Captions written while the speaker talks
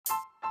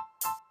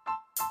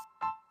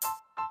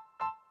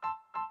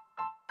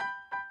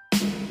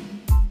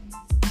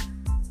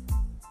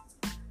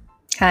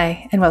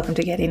Hi, and welcome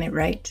to Getting It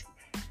Right,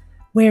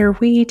 where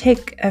we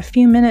take a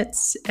few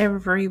minutes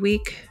every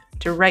week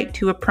to write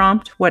to a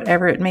prompt,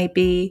 whatever it may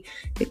be,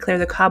 to clear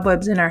the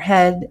cobwebs in our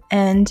head,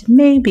 and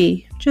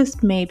maybe,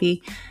 just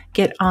maybe,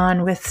 get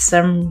on with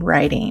some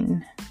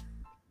writing.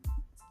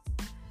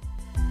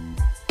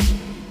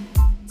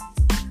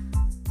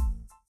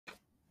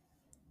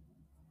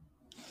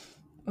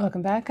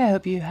 Welcome back. I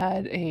hope you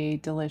had a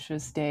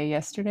delicious day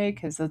yesterday,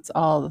 because that's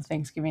all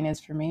Thanksgiving is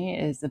for me,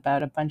 is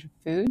about a bunch of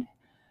food.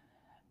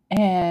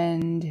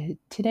 And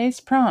today's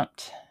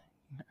prompt,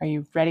 are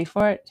you ready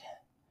for it?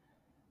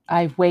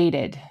 I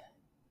waited.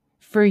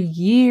 For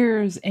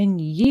years and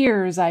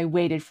years, I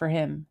waited for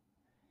him.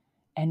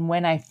 And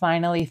when I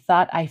finally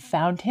thought I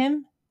found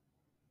him,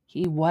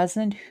 he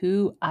wasn't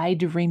who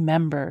I'd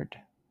remembered.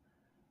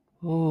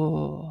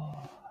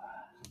 Oh,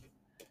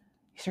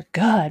 these are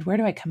good. Where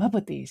do I come up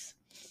with these?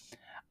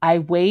 I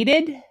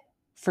waited.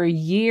 For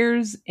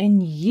years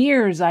and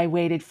years, I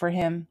waited for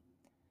him.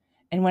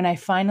 And when I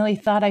finally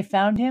thought I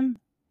found him,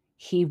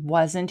 he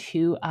wasn't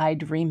who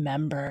I'd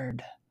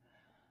remembered.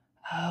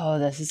 Oh,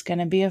 this is going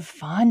to be a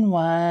fun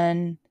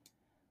one.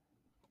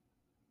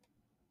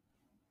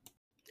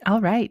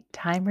 All right,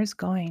 timer's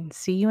going.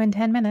 See you in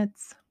 10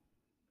 minutes.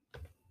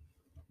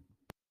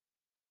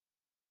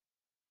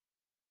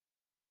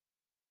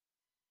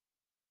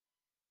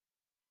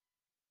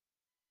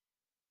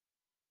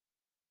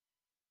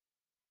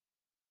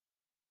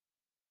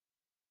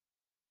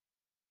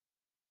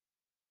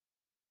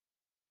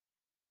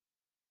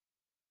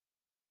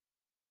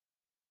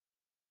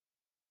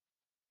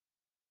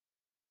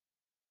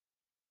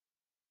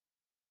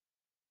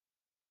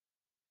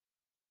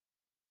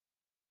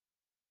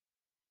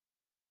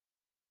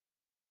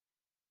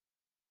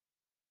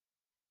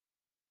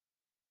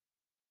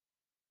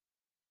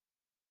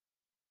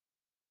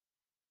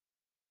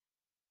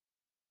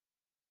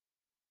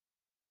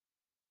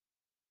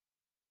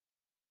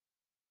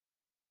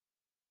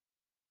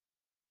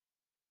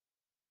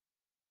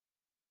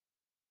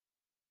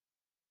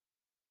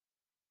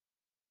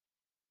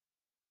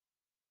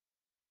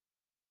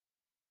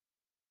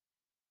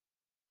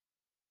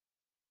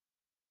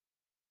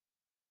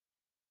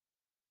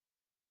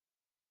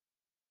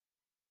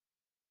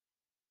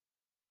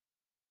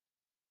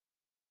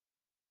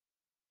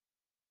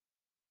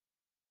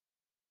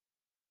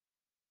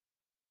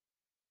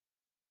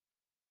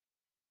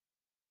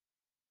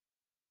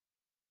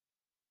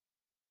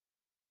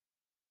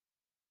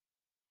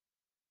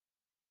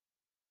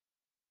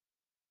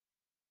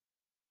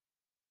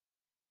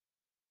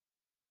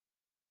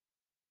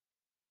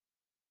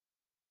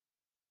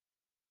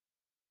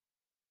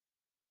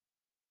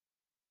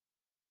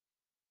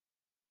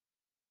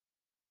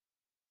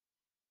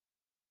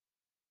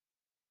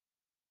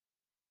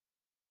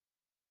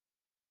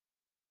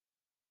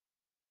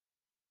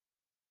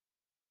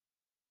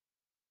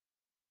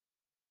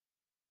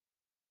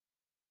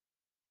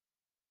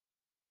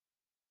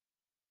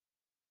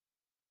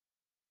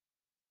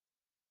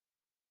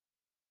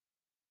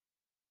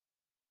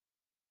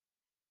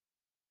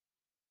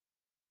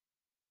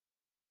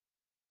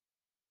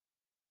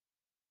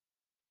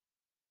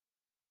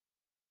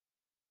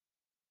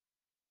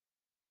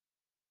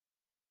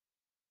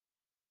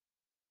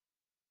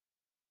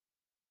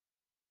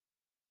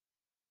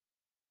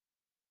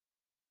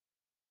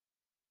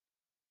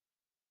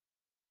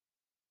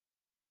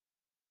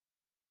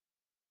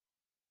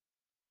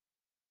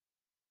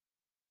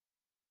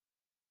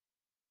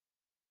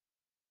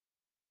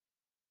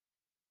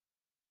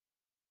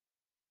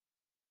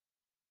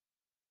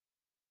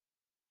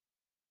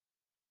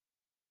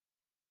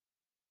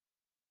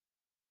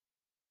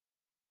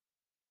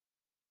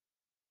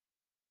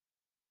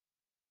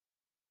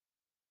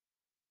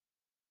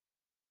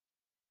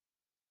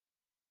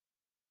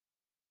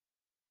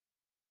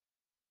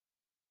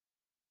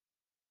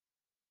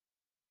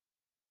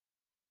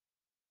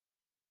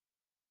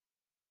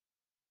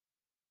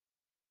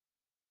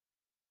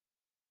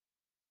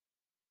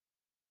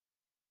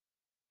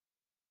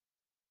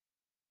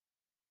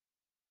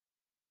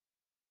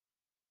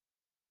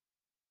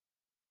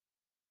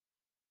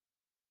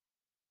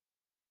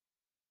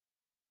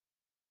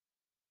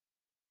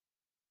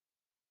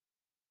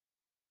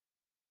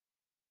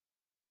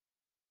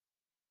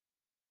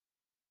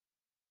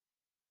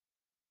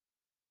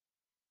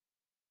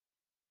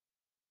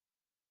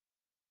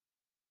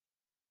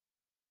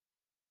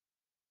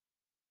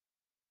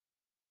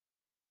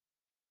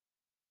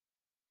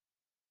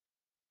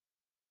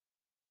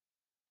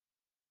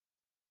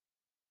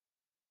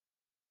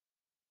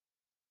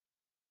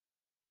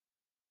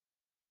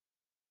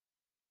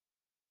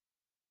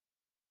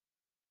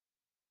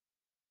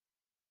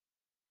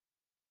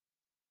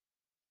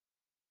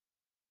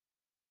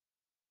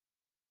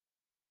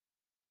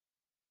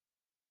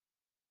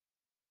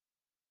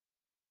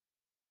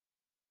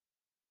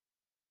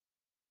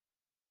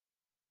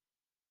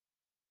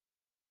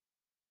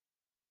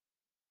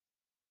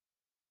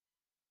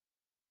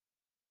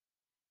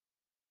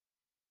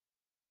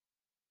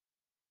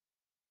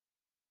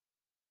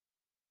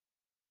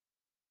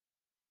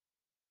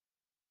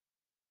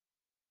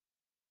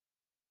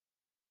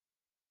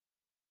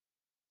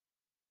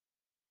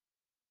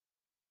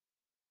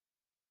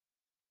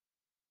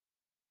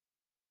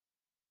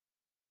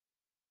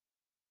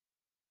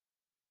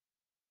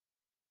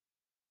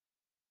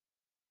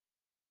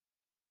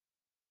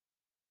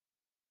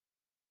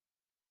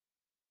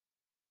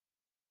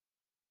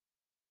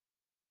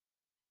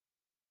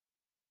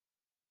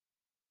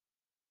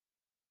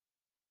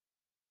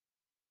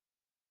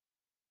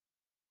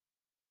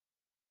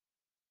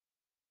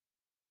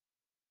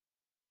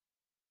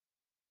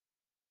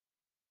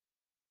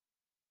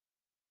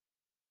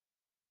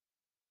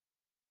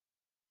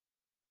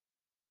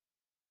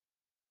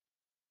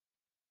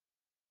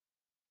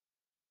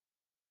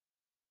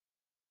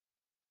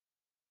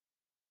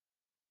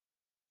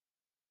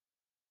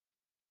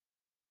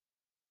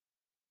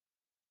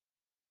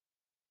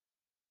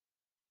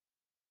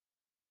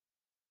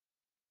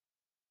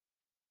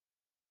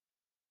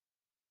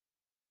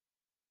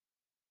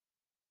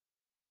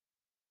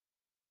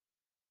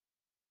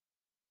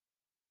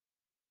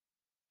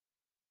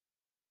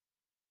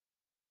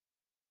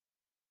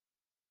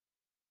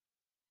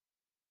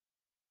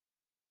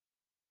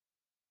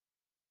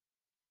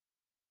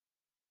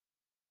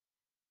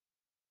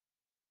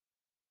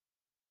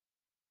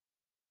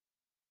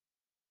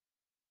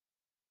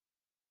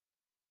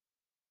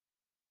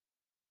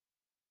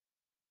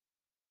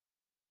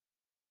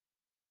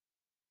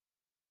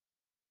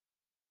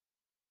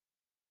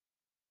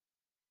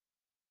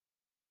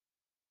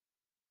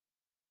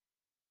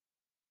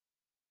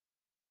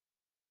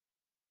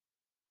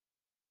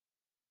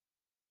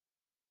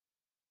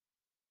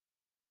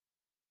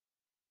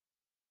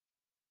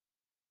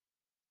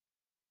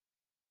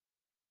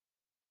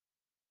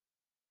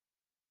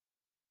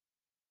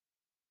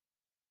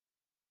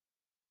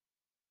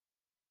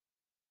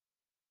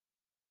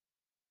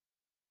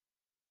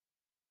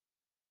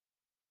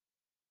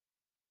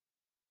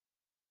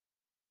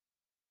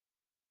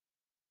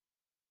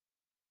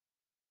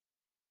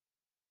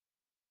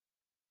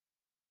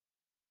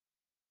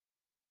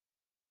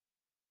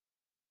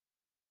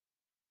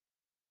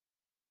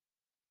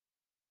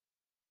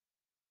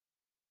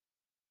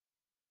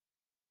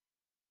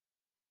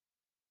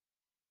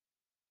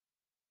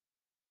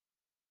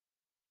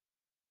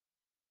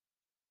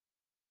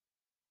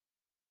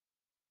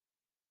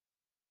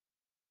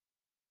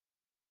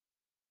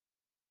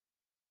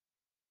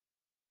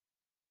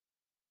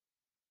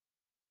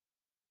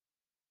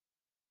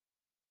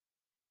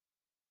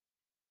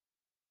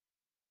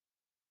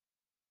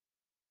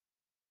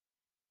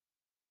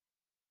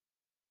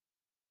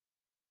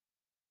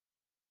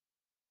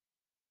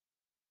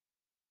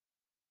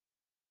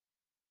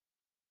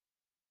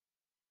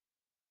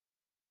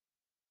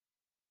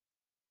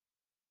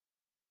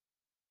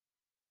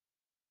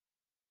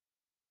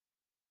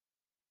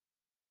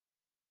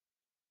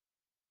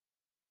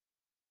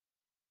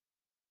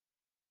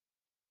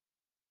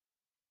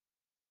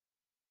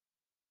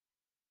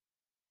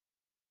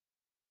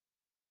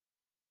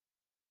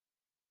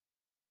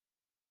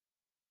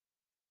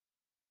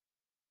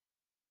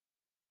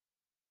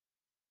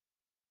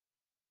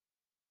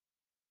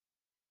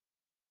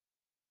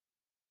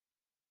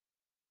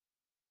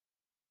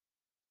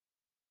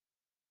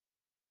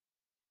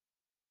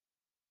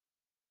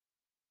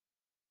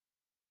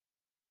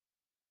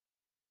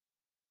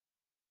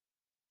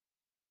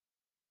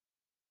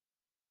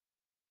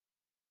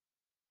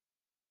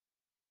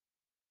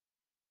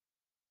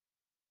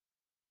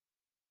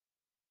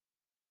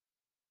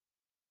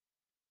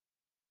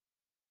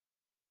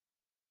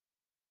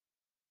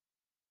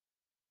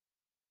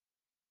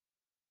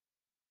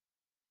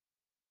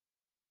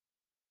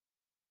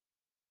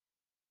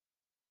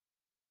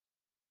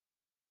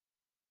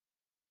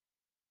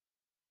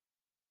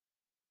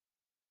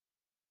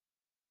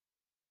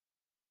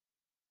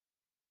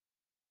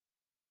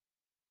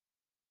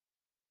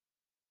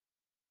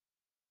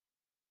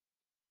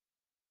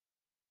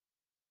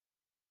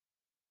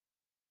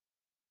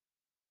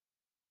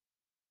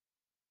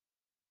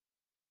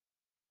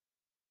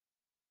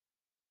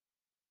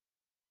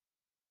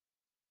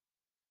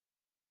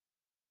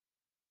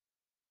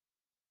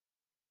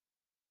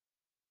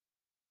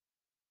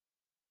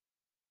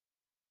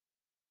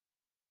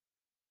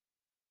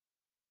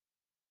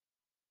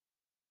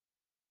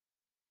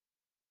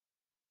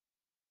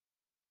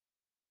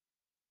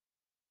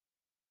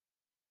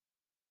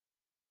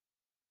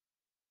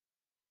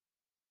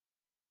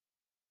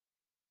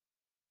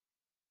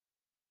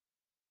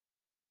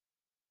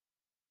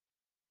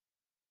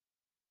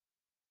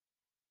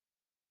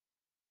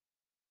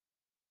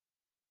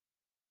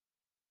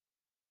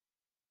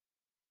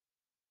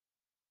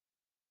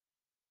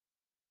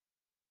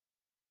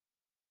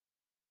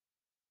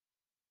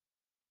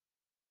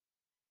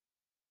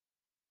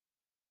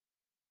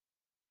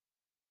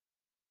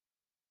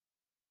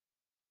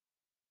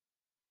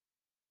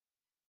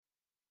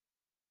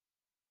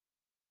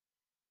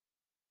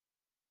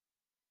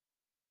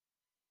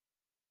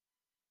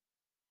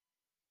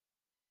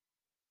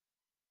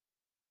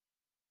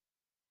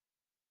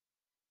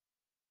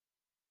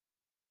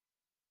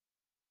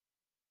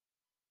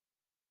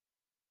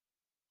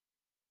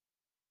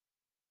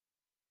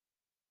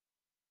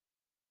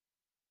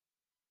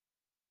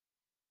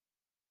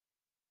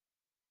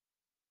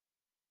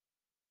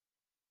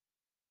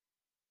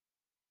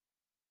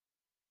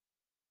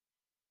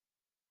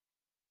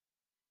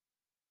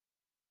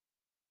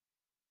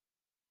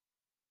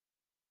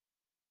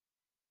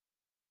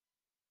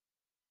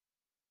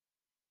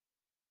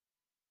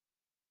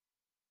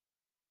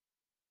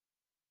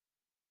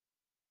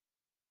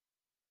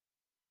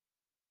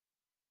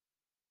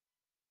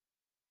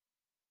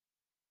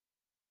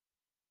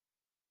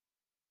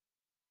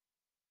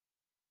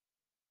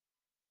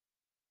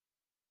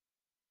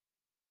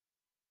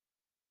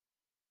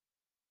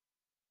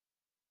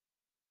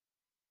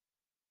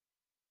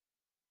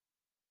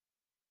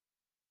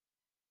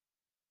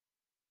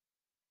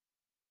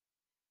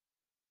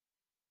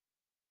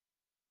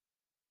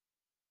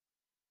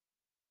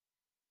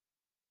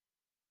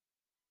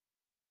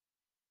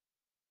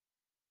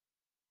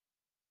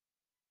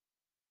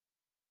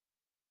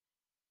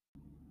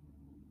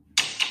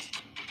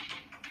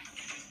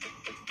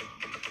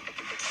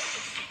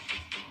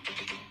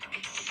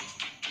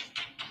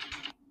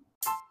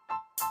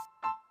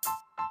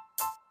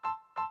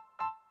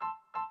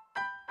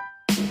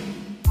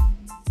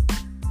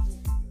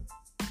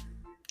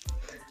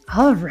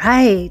 All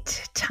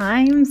right,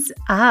 time's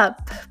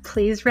up.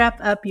 Please wrap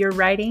up your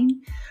writing.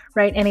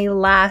 Write any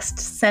last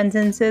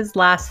sentences,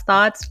 last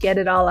thoughts, get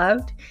it all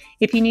out.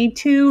 If you need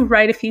to,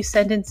 write a few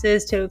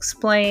sentences to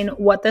explain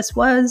what this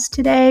was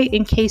today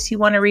in case you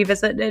want to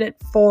revisit it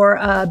for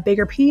a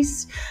bigger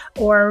piece,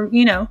 or,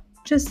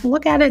 just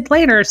look at it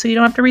later so you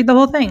don't have to read the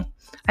whole thing.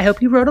 I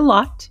hope you wrote a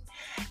lot,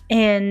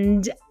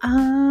 and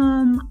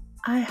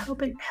I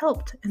hope it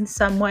helped in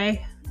some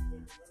way.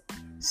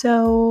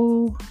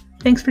 So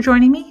thanks for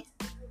joining me.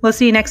 We'll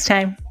see you next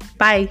time.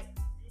 Bye.